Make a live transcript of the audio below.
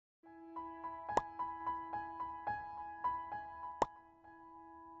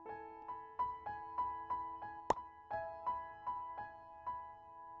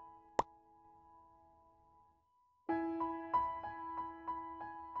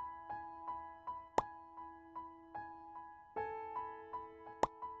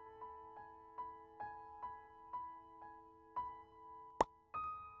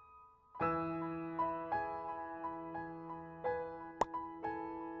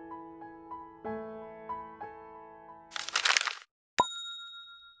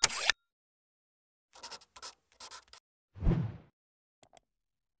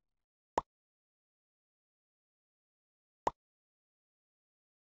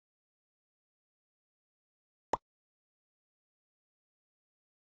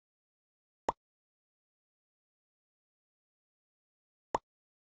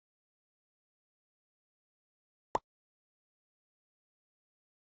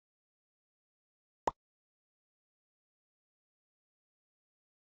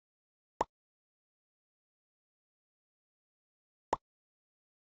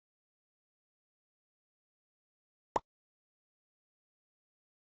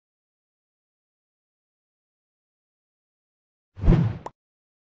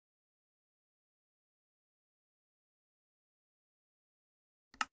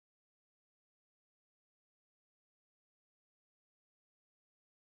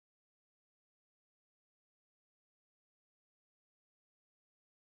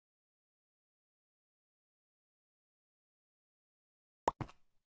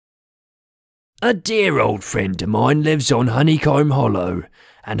A dear old friend of mine lives on Honeycomb Hollow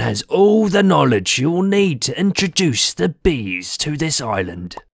and has all the knowledge you'll need to introduce the bees to this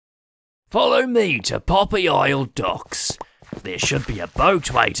island. Follow me to Poppy Isle docks. There should be a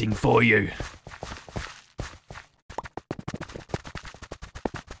boat waiting for you.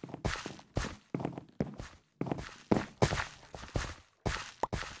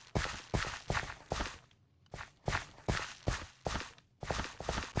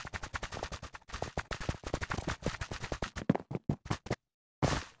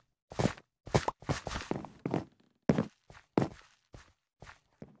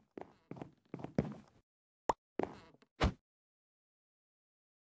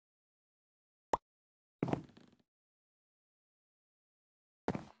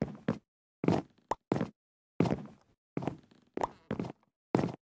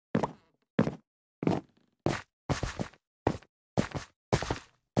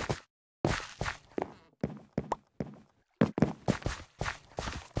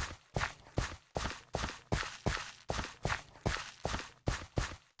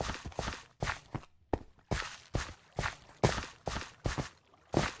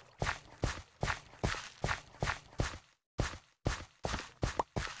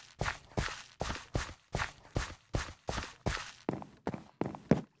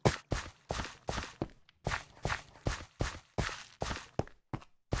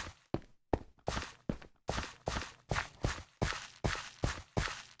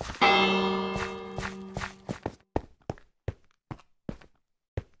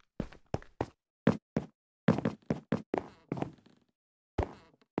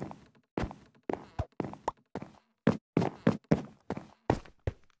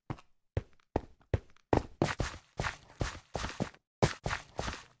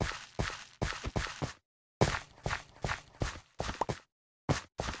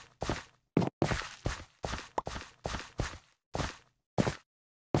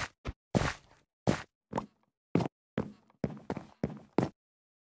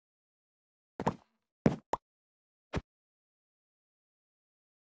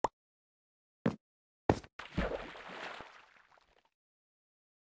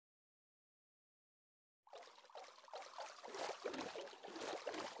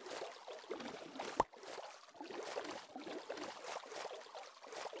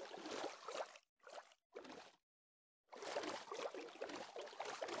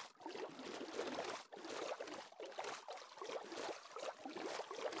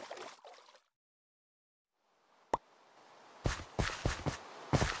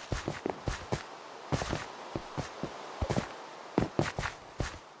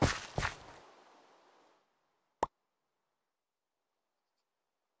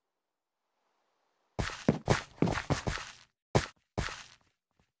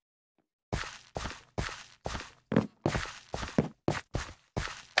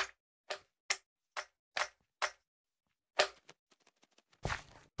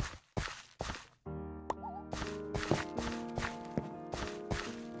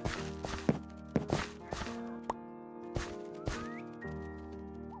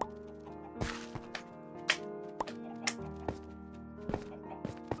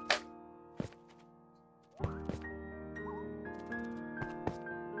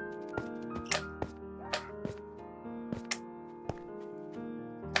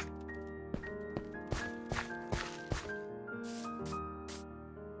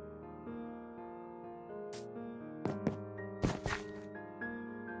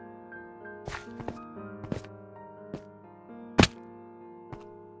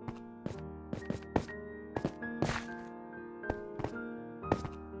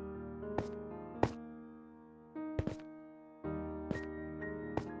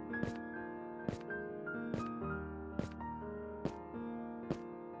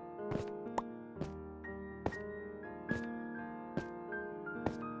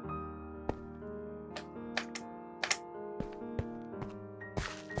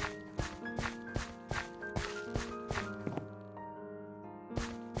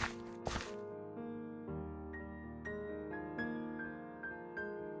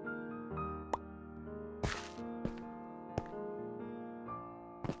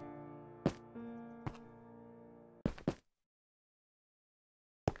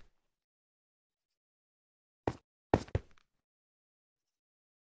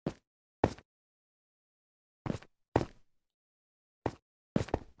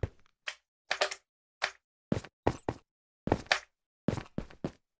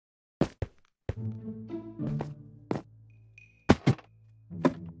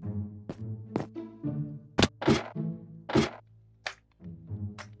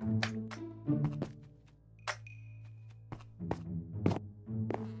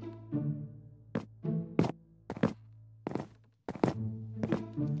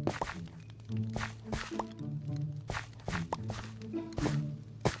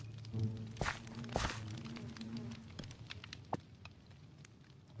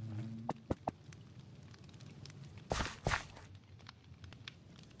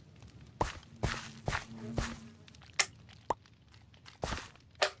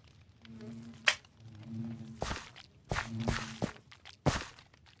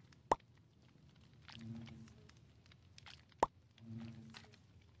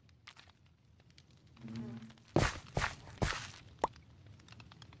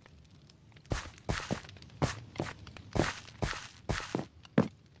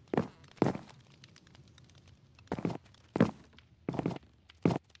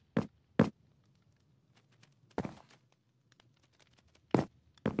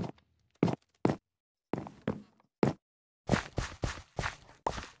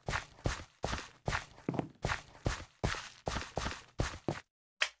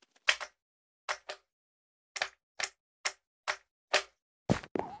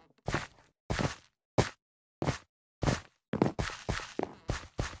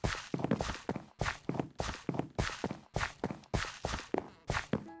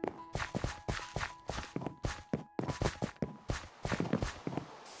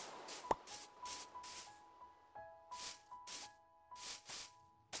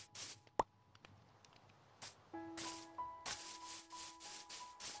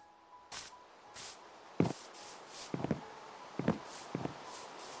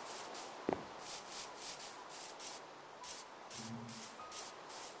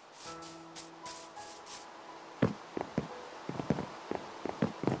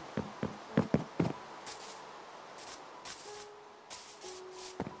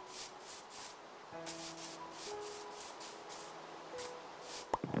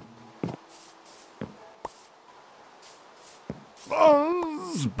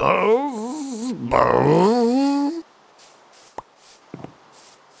 Buzz, buzz, buzz.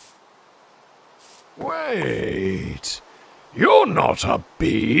 Wait, you're not a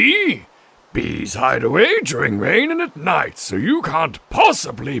bee. Bees hide away during rain and at night, so you can't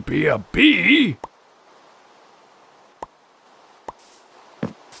possibly be a bee.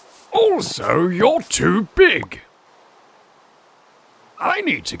 Also, you're too big. I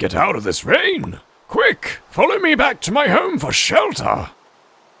need to get out of this rain. Quick, follow me back to my home for shelter.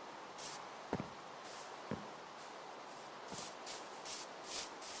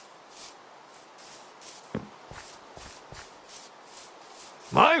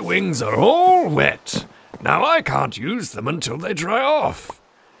 My wings are all wet. Now I can't use them until they dry off.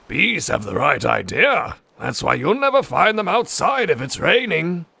 Bees have the right idea. That's why you'll never find them outside if it's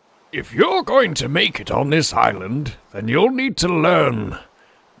raining. If you're going to make it on this island, then you'll need to learn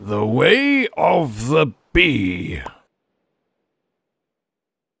the way of the bee.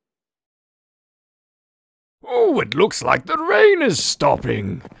 Oh, it looks like the rain is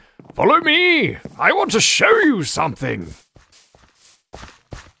stopping. Follow me. I want to show you something.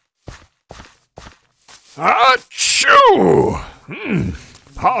 Achoo!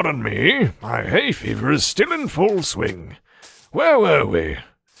 Pardon me, my hay fever is still in full swing. Where were we?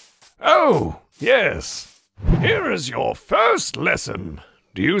 Oh, yes. Here is your first lesson.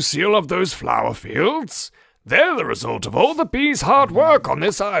 Do you see all of those flower fields? They're the result of all the bees' hard work on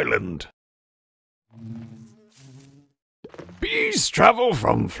this island. Bees travel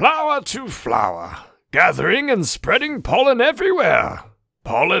from flower to flower, gathering and spreading pollen everywhere.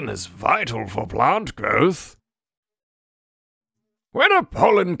 Pollen is vital for plant growth. When a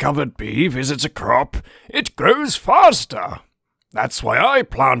pollen-covered bee visits a crop, it grows faster. That's why I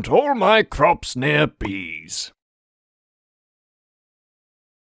plant all my crops near bees.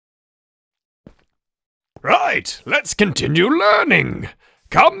 Right, let's continue learning.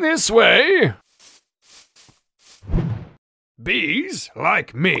 Come this way. Bees,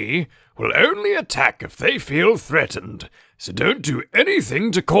 like me, will only attack if they feel threatened, so don't do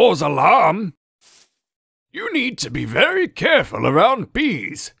anything to cause alarm. You need to be very careful around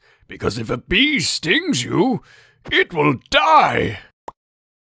bees, because if a bee stings you, it will die.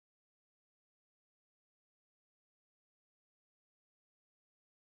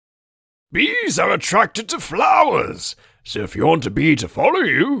 Bees are attracted to flowers, so if you want a bee to follow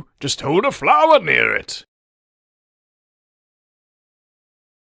you, just hold a flower near it.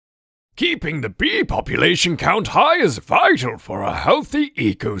 Keeping the bee population count high is vital for a healthy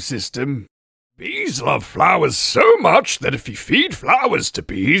ecosystem. Bees love flowers so much that if you feed flowers to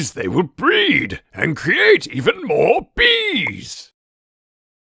bees, they will breed and create even more bees.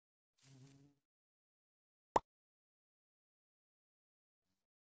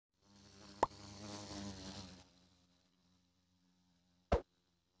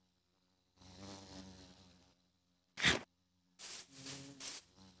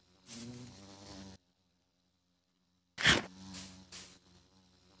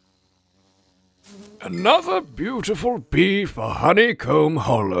 Another beautiful bee for Honeycomb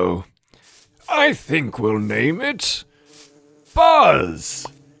Hollow. I think we'll name it Buzz.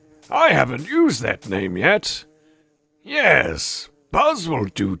 I haven't used that name yet. Yes, Buzz will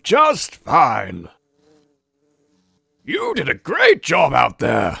do just fine. You did a great job out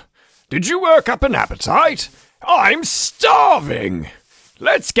there. Did you work up an appetite? I'm starving.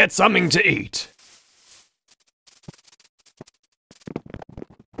 Let's get something to eat.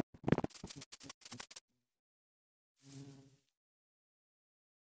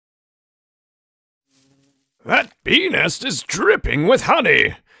 That bee nest is dripping with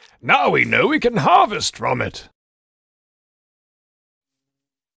honey. Now we know we can harvest from it.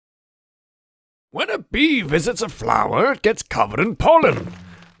 When a bee visits a flower, it gets covered in pollen.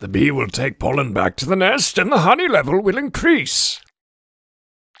 The bee will take pollen back to the nest and the honey level will increase.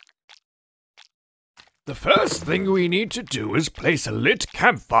 The first thing we need to do is place a lit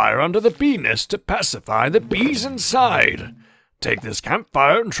campfire under the bee nest to pacify the bees inside. Take this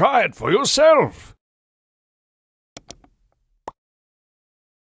campfire and try it for yourself.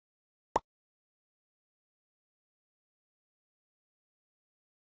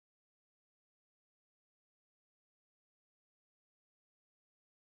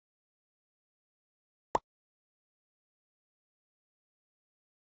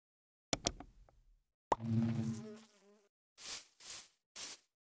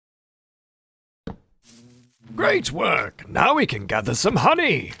 Great work! Now we can gather some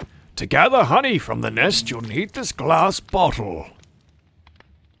honey. To gather honey from the nest, you'll need this glass bottle.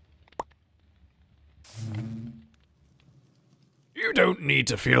 You don't need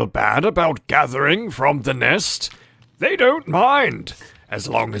to feel bad about gathering from the nest. They don't mind. As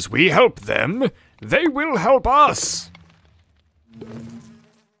long as we help them, they will help us.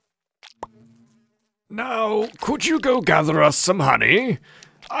 Now, could you go gather us some honey?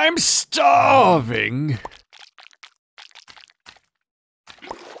 I'm starving.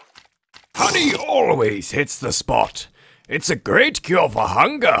 Honey always hits the spot. It's a great cure for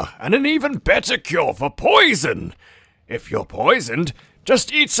hunger and an even better cure for poison. If you're poisoned,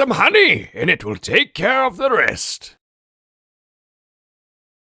 just eat some honey and it will take care of the rest.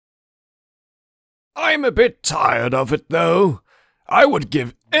 I'm a bit tired of it though. I would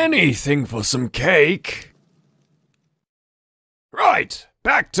give anything for some cake. Right,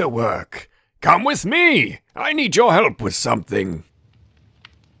 back to work. Come with me. I need your help with something.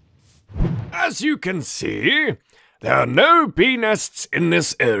 As you can see, there are no bee nests in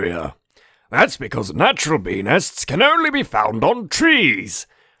this area. That's because natural bee nests can only be found on trees.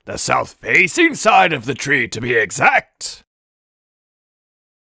 The south-facing side of the tree, to be exact.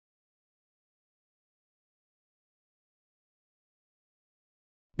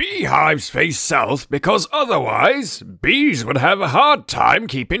 Beehives face south because otherwise, bees would have a hard time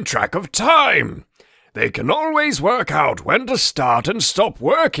keeping track of time. They can always work out when to start and stop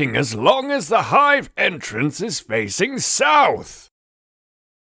working as long as the hive entrance is facing south.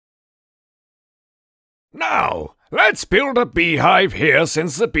 Now, let's build a beehive here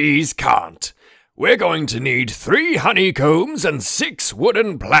since the bees can't. We're going to need 3 honeycombs and 6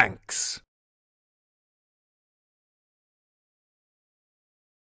 wooden planks.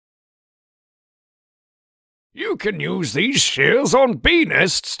 You can use these shears on bee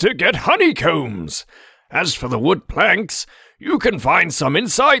nests to get honeycombs. As for the wood planks, you can find some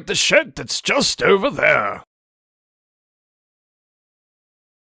inside the shed that's just over there.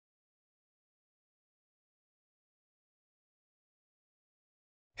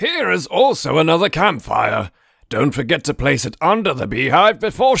 Here is also another campfire. Don't forget to place it under the beehive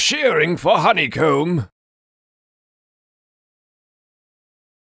before shearing for honeycomb.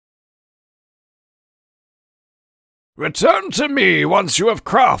 Return to me once you have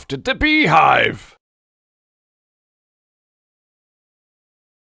crafted the beehive.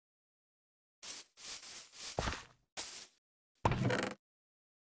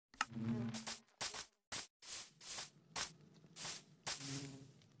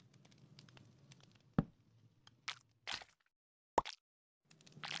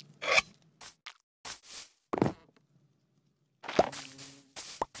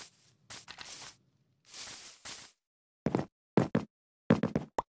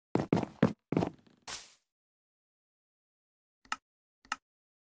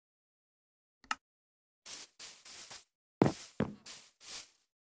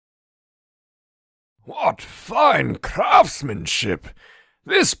 What fine craftsmanship!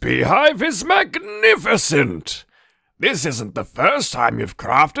 This beehive is magnificent! This isn't the first time you've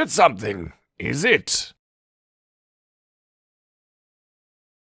crafted something, is it?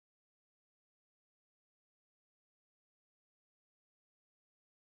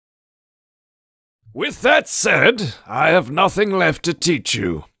 With that said, I have nothing left to teach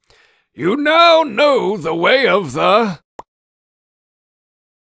you. You now know the way of the...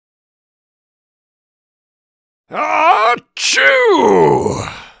 Achoo!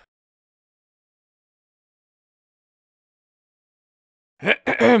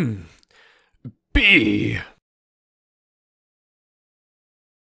 B.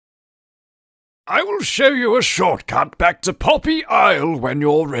 I will show you a shortcut back to Poppy Isle when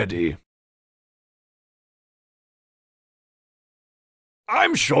you're ready.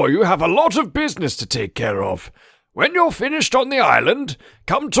 I'm sure you have a lot of business to take care of. When you're finished on the island,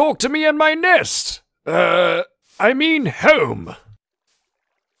 come talk to me in my nest. I mean home.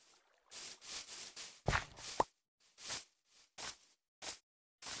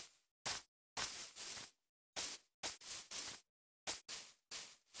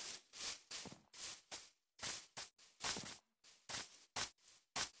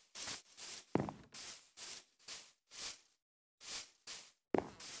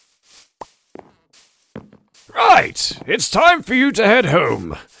 Right, it's time for you to head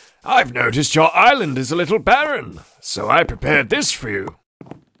home. I've noticed your island is a little barren, so I prepared this for you.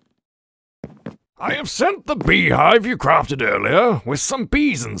 I have sent the beehive you crafted earlier, with some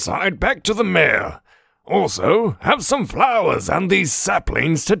bees inside, back to the mayor. Also, have some flowers and these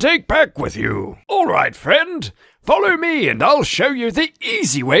saplings to take back with you. All right, friend, follow me and I'll show you the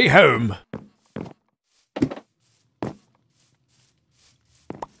easy way home.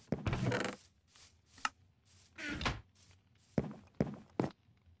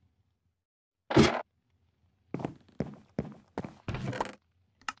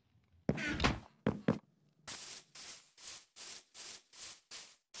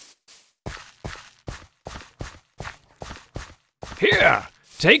 Here,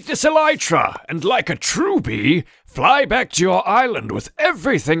 take this elytra, and like a true bee, fly back to your island with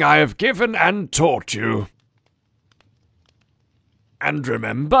everything I have given and taught you. And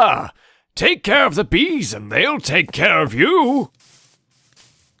remember, take care of the bees and they'll take care of you.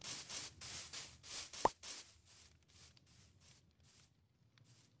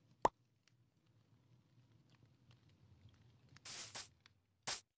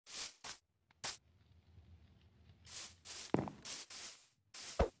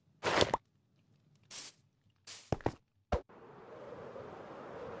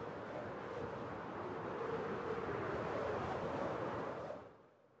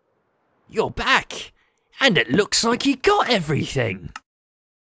 You're back, and it looks like you got everything.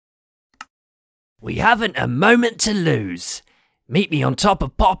 We haven't a moment to lose. Meet me on top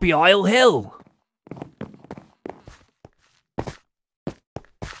of Poppy Isle Hill.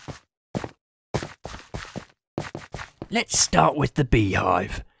 Let's start with the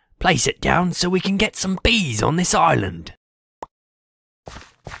beehive. Place it down so we can get some bees on this island.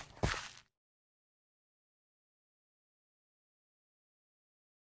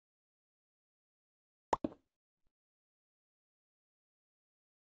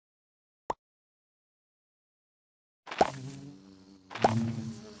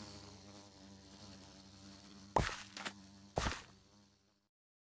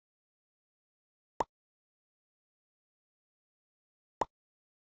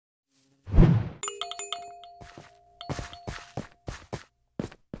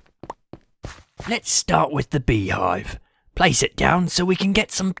 Let's start with the beehive. Place it down so we can get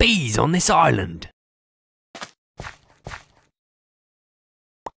some bees on this island.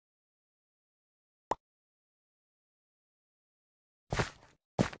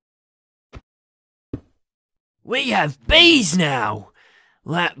 We have bees now!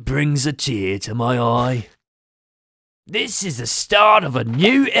 That brings a tear to my eye. This is the start of a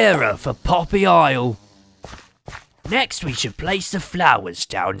new era for Poppy Isle. Next we should place the flowers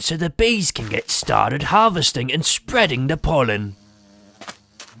down so the bees can get started harvesting and spreading the pollen.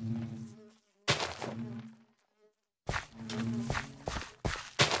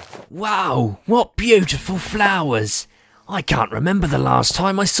 Wow, what beautiful flowers! I can't remember the last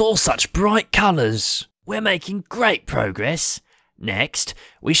time I saw such bright colours. We're making great progress. Next,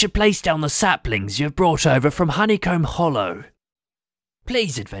 we should place down the saplings you've brought over from Honeycomb Hollow.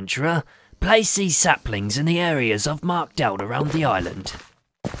 Please, adventurer, place these saplings in the areas I've marked out around the island.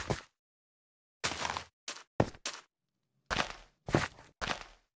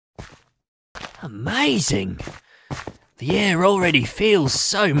 Amazing! The air already feels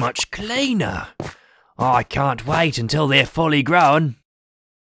so much cleaner. I can't wait until they're fully grown.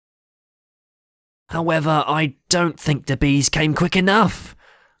 However, I don't think the bees came quick enough.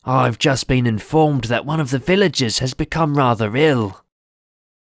 I've just been informed that one of the villagers has become rather ill.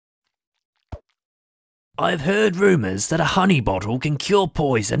 I've heard rumours that a honey bottle can cure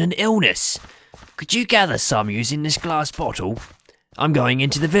poison and illness. Could you gather some using this glass bottle? I'm going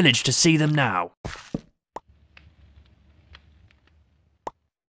into the village to see them now.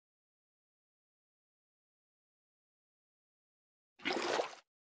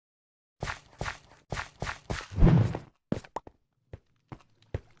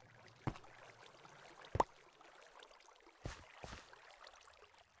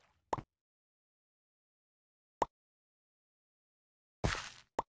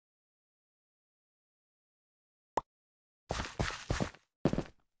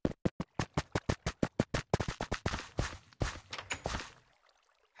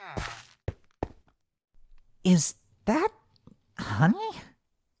 Is that honey?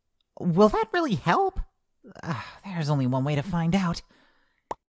 Will that really help? There's only one way to find out.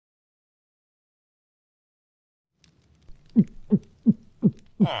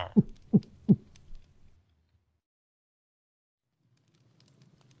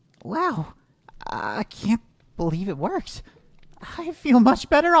 Wow, I can't believe it worked. I feel much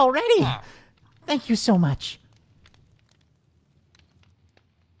better already. Thank you so much.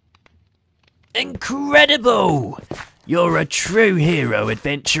 Incredible! You're a true hero,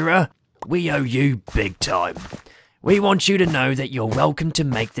 adventurer. We owe you big time. We want you to know that you're welcome to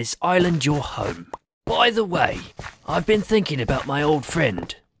make this island your home. By the way, I've been thinking about my old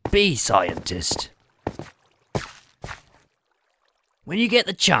friend, Bee Scientist. When you get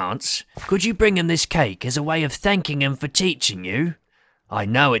the chance, could you bring him this cake as a way of thanking him for teaching you? I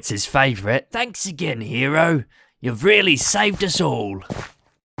know it's his favourite. Thanks again, hero. You've really saved us all.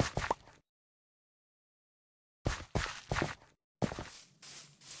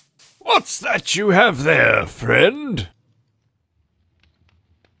 What's that you have there, friend?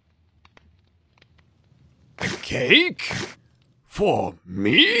 A cake? For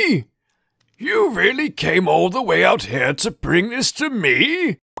me? You really came all the way out here to bring this to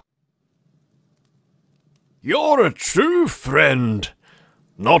me? You're a true friend.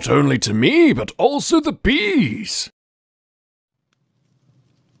 Not only to me, but also the bees.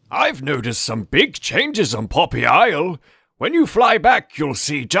 I've noticed some big changes on Poppy Isle. When you fly back, you'll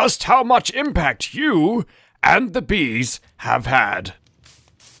see just how much impact you and the bees have had.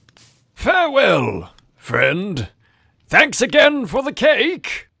 Farewell, friend. Thanks again for the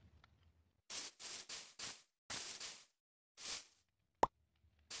cake.